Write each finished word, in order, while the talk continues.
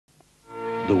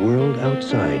The world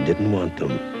outside didn't want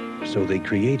them, so they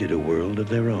created a world of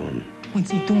their own.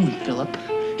 What's he doing, Philip?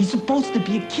 He's supposed to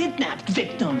be a kidnapped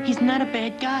victim. He's not a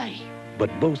bad guy.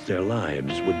 But both their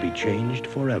lives would be changed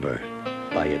forever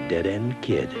by a dead-end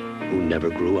kid who never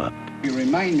grew up. You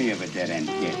remind me of a dead-end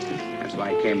kid. That's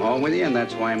why I came home with you, and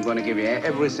that's why I'm going to give you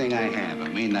everything I have. I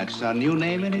mean, that son, you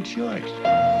name it, it's yours.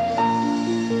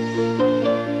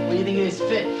 What do you think of this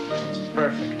fit? It's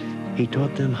perfect. He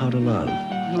taught them how to love.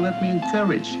 You let me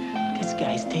encourage. This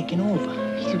guy's taking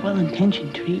over. He's a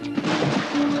well-intentioned treat.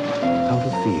 How to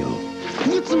feel.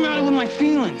 What's the matter with my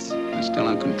feelings? It's still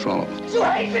uncontrollable. You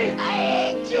hate me! I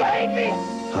hate you! Hate me!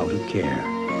 How to care.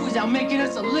 Who's out making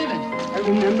us a living? I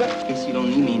remember. Guess you don't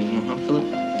need me anymore, huh,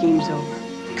 Philip? Game's over.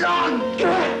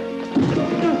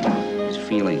 His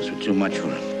feelings were too much for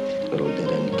him. Little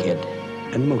dead-end kid.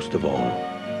 And most of all,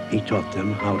 he taught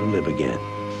them how to live again.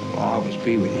 I'll always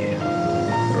be with you.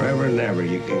 Forever and ever,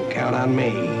 you can count on me.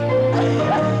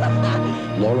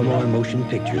 Lorimar Motion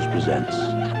Pictures presents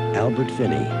Albert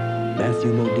Finney,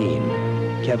 Matthew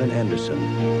Modine, Kevin Anderson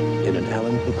in an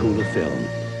Alan Pakula film,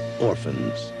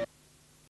 Orphans.